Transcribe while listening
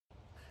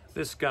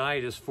This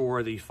guide is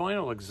for the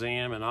final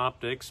exam in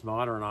optics,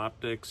 modern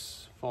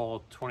optics,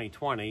 fall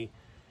 2020.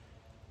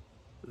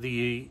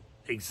 The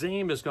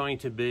exam is going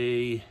to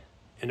be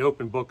an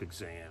open book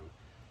exam.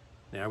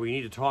 Now we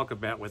need to talk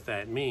about what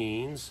that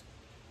means,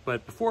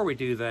 but before we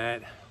do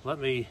that, let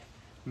me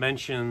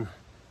mention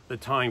the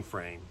time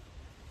frame.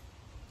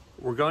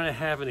 We're going to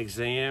have an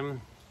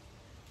exam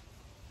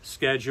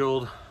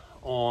scheduled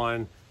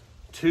on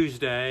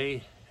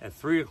Tuesday at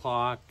 3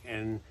 o'clock,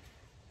 and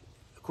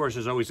of course,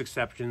 there's always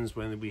exceptions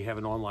when we have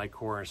an online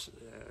course.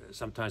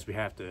 Sometimes we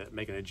have to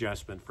make an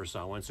adjustment for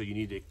someone, so you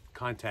need to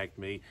contact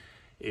me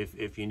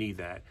if you need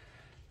that.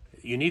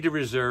 You need to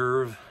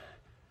reserve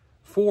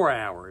 4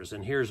 hours,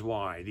 and here's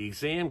why. The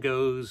exam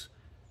goes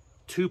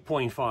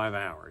 2.5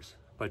 hours,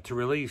 but to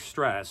relieve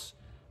stress,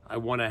 I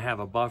want to have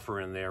a buffer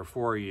in there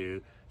for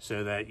you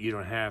so that you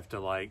don't have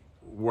to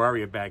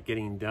worry about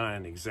getting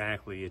done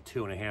exactly at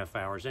 2.5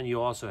 hours. And you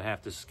also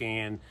have to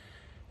scan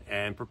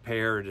and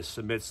prepare to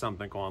submit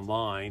something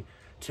online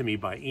to me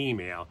by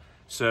email.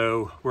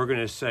 So we're going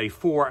to say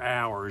 4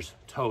 hours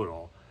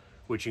total,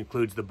 which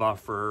includes the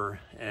buffer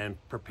and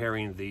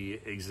preparing the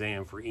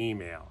exam for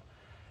email.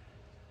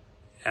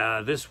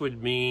 This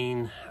would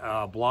mean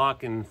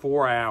block in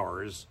 4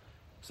 hours,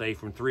 say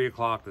from 3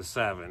 o'clock to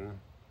 7.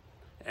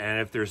 And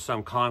if there's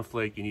some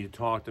conflict, you need to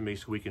talk to me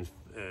so we can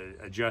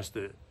adjust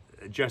it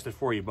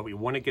for you. But we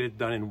want to get it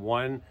done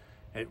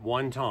at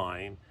one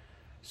time.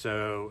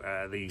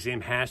 So the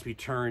exam has to be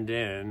turned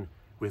in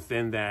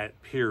within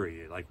that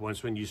period. Like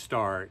once when you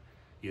start,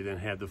 you then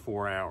have the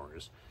 4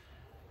 hours.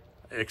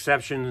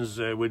 Exceptions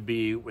would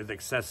be with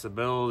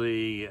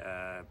accessibility.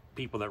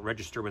 People that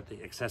register with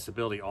the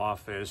accessibility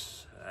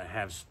office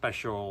have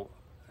special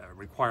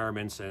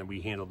requirements, and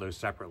we handle those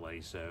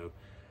separately. So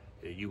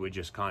you would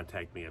just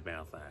contact me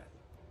about that.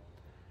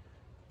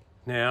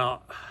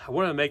 Now, I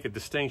want to make a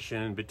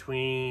distinction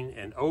between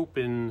an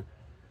open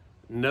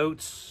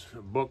notes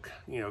book,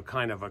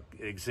 kind of a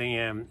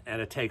exam,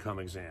 and a take-home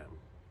exam.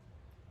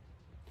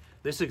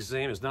 This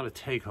exam is not a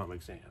take-home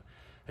exam.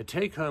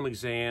 Take-home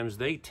exams,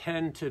 they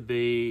tend to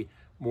be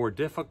more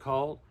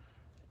difficult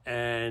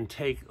and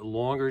take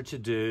longer to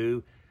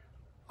do.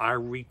 I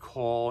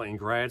recall in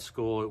grad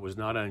school, it was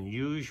not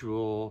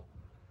unusual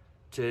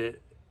to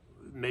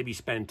maybe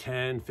spend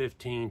 10,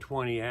 15,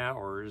 20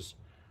 hours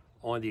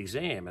on the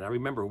exam. And I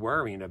remember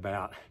worrying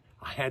about,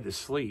 I had to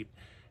sleep.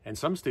 And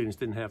some students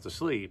didn't have to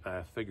sleep.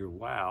 I figured,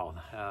 wow,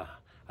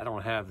 I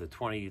don't have the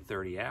 20,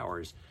 30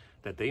 hours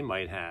that they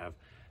might have.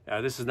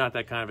 This is not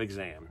that kind of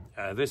exam.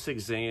 This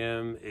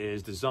exam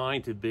is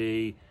designed to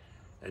be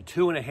a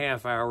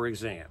 2.5 hour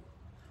exam.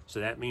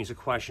 So that means the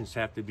questions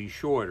have to be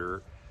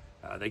shorter.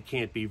 They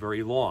can't be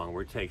very long,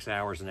 where it takes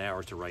hours and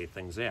hours to write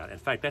things out. In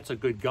fact, that's a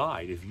good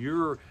guide. If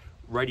you're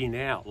writing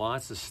out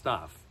lots of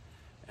stuff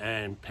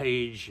and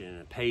page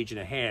and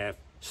a half,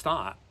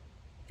 stop,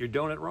 you're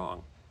doing it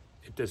wrong.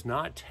 It does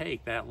not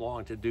take that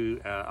long to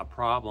do a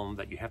problem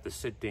that you have to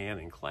sit down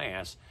in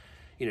class.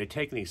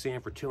 Take an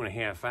exam for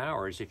 2.5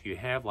 hours. If you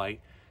have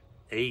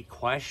 8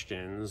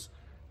 questions,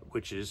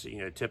 which is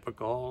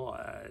typical,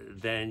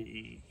 then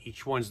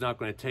each one's not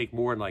going to take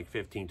more than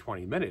 15,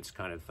 20 minutes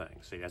kind of thing.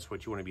 So that's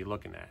what you want to be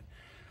looking at.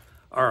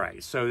 All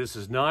right, so this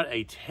is not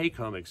a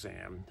take-home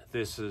exam.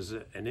 This is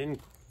an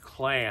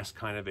in-class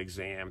kind of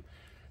exam.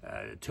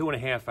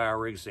 2.5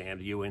 hour exam,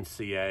 the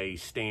UNCA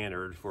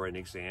standard for an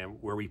exam,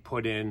 where we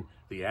put in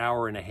the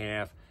hour and a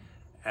half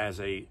as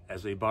a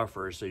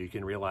buffer so you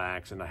can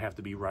relax and not have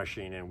to be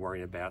rushing and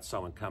worrying about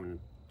someone coming and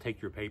take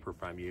your paper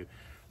from you,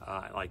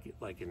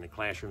 like in the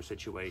classroom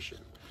situation.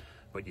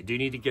 But you do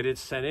need to get it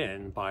sent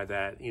in by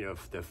that,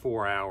 the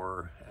 4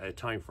 hour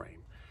time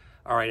frame.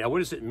 All right, now what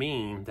does it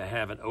mean to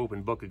have an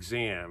open book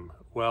exam?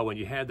 Well, when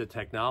you have the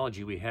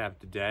technology we have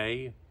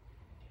today,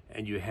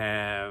 and you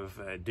have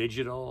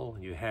digital,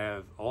 you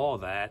have all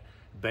that,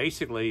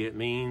 basically it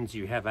means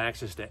you have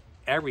access to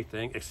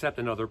everything except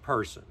another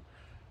person.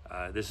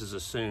 This is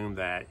assumed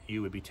that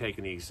you would be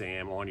taking the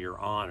exam on your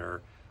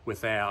honor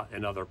without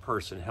another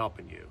person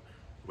helping you,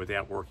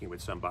 without working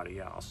with somebody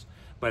else.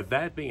 But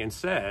that being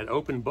said,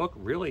 open book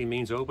really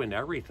means open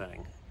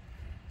everything.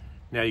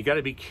 Now you got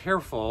to be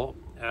careful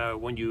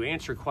when you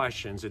answer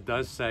questions. It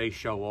does say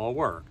show all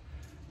work.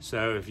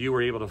 So if you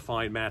were able to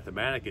find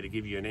Mathematica to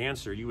give you an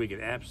answer, you would get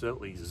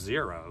absolutely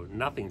zero,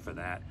 nothing for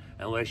that,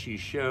 unless you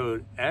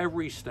showed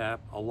every step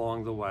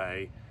along the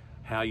way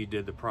how you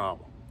did the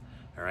problem.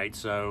 All right,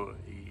 so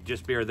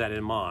just bear that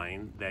in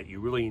mind, that you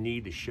really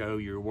need to show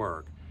your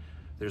work.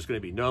 There's going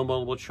to be no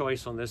multiple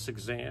choice on this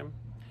exam.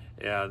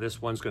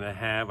 This one's going to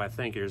have, I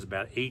think there's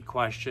about 8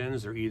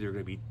 questions. They're either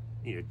going to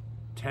be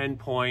 10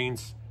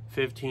 points,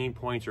 15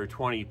 points, or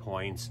 20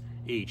 points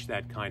each,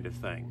 that kind of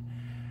thing.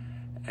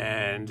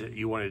 And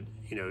you want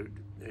to,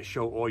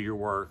 show all your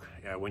work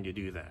when you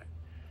do that.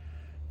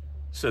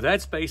 So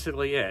that's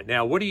basically it.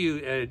 Now, what do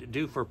you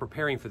do for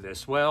preparing for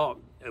this? Well,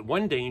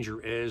 one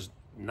danger is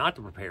not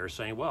to prepare,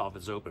 saying, well, if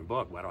it's open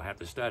book, well, I don't have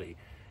to study.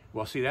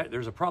 Well, see,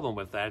 there's a problem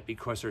with that,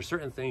 because there's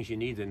certain things you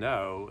need to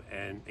know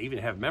and even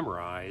have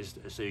memorized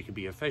so you can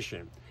be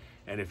efficient.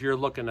 And if you're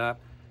looking up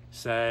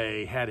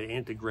say, how to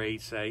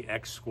integrate, say,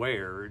 x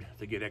squared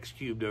to get x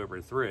cubed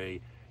over 3,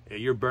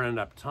 you're burning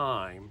up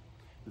time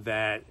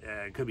that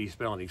could be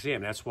spent on the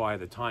exam. That's why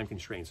the time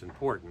constraint's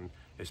important,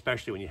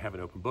 especially when you have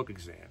an open book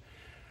exam,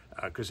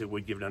 because it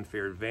would give an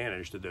unfair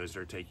advantage to those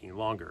that are taking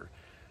longer.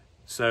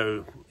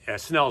 So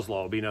Snell's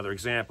law would be another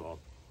example.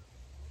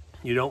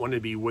 You don't want to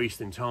be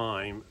wasting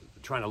time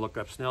trying to look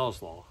up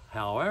Snell's law.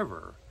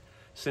 However,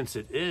 since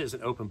it is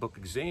an open book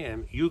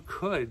exam, you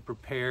could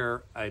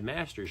prepare a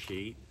master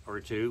sheet or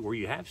two where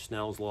you have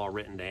Snell's law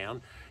written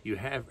down. You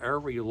have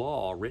every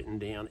law written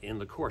down in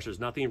the course. There's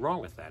nothing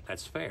wrong with that.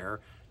 That's fair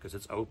because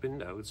it's open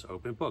notes,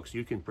 open books.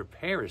 You can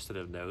prepare a set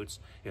of notes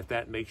if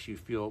that makes you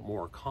feel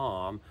more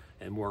calm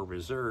and more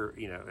reserved,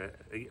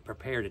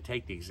 prepared to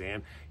take the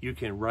exam. You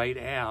can write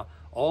out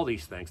all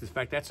these things. In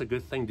fact, that's a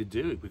good thing to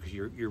do because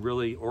you're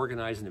really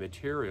organizing the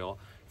material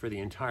for the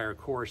entire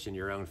course in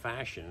your own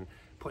fashion,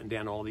 putting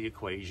down all the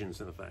equations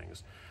and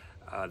things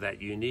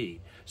that you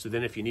need. So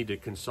then if you need to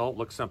consult,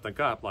 look something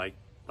up, like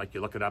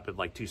you look it up in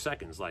like 2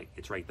 seconds, like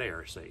it's right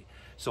there, see.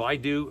 So I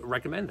do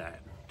recommend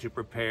that, to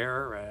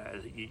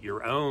prepare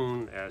your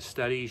own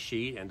study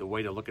sheet and the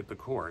way to look at the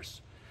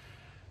course.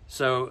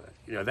 So,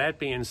 that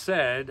being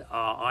said,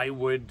 I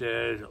would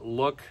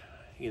look,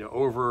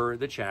 over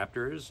the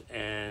chapters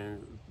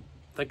and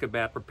think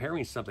about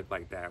preparing something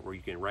like that where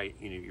you can write,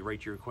 you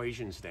write your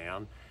equations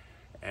down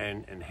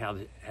and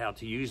how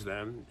to use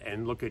them,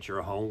 and look at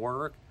your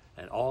homework,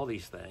 and all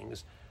these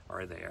things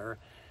are there.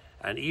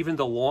 And even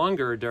the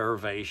longer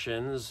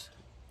derivations,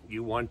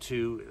 you want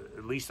to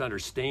at least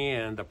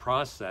understand the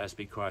process,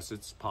 because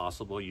it's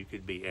possible you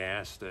could be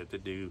asked to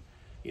do,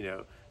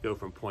 go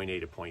from point A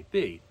to point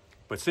B.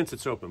 But since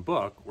it's open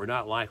book, we're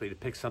not likely to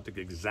pick something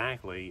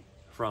exactly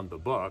from the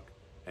book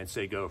and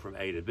say go from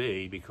A to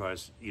B,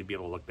 because you'd be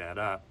able to look that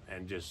up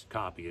and just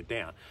copy it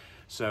down.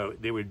 So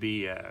there would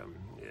be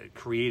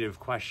creative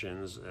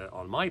questions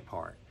on my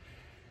part.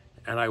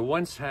 And I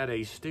once had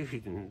a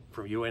student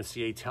from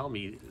UNCA tell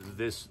me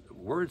this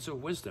words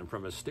of wisdom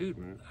from a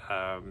student,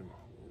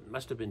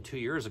 must have been 2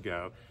 years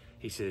ago.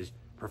 He says,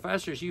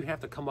 "Professors, you have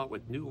to come up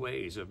with new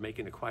ways of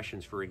making the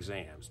questions for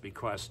exams,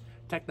 because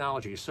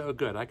technology is so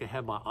good. I could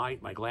have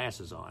my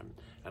glasses on,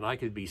 and I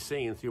could be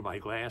seeing through my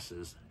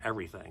glasses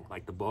everything,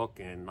 like the book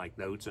and like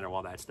notes and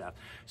all that stuff.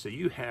 So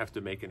you have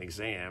to make an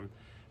exam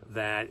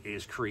that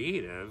is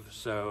creative,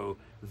 so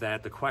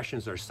that the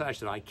questions are such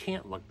that I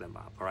can't look them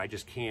up, or I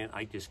just can't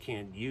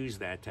use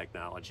that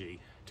technology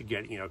to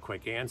get a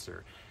quick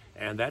answer."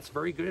 And that's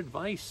very good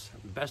advice.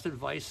 Best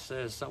advice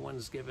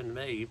someone's given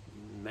me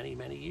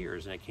many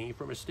years, and it came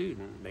from a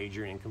student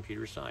majoring in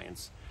computer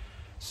science.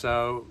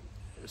 So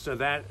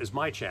that is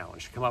my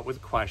challenge: to come up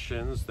with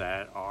questions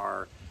that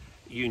are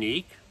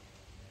unique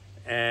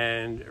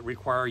and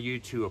require you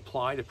to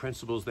apply the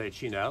principles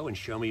that you know and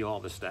show me all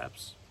the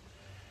steps.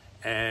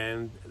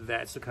 And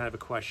that's the kind of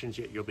questions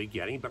you'll be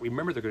getting. But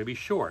remember, they're going to be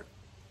short.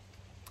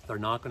 They're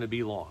not going to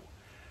be long.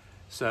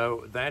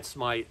 So that's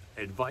my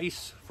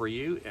advice for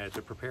you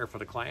to prepare for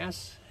the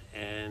class.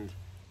 And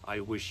I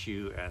wish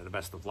you the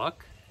best of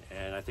luck.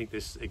 And I think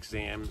this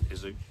exam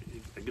is a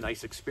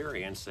nice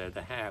experience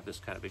to have this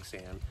kind of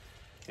exam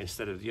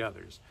instead of the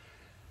others.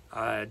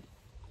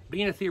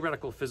 Being a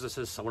theoretical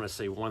physicist, I want to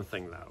say one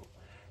thing, though.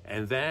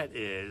 And that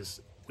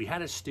is, we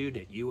had a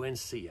student at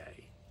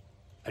UNCA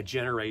a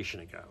generation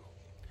ago,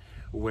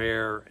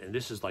 where, and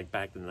this is like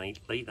back in the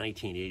late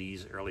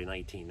 1980s, early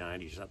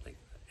 1990s or something,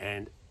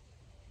 and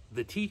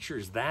the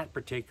teachers that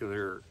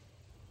particular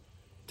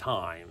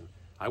time,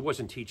 I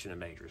wasn't teaching in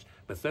majors,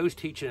 but those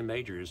teaching in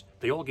majors,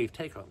 they all gave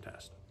take-home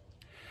tests.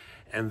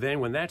 And then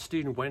when that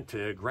student went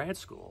to grad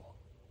school,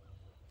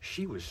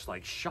 she was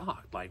like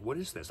shocked, like, what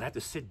is this? I have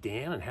to sit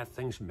down and have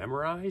things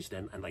memorized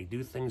and like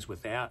do things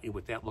without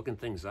looking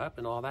things up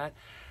and all that.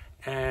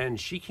 And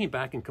she came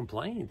back and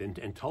complained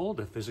and told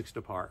the physics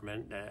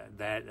department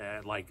that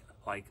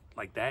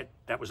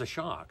that was a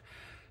shock.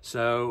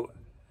 So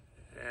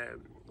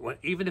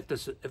even if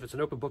it's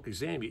an open book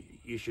exam,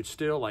 you should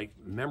still like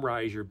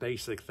memorize your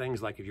basic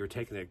things. Like if you're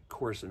taking a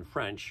course in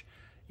French,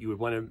 you would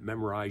want to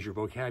memorize your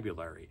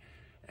vocabulary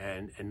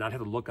and not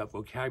have to look up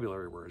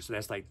vocabulary words. So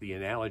that's like the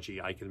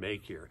analogy I can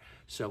make here.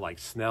 So like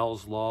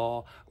Snell's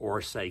law,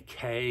 or say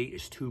K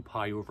is 2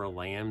 pi over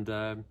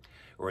lambda,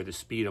 or the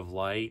speed of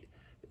light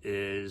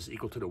is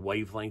equal to the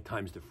wavelength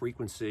times the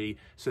frequency.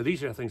 So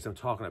these are the things I'm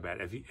talking about.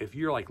 If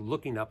you're like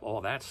looking up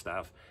all that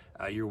stuff,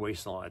 you're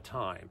wasting a lot of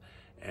time,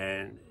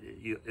 and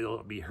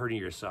it'll be hurting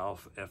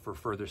yourself for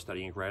further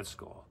study in grad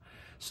school.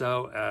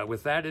 So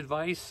with that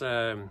advice,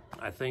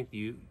 I think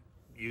you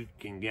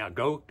can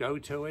go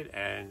to it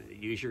and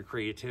use your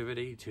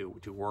creativity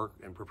to work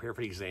and prepare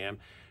for the exam.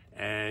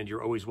 And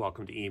you're always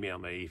welcome to email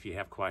me if you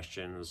have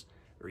questions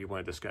or you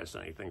want to discuss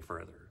anything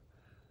further.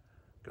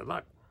 Good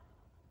luck.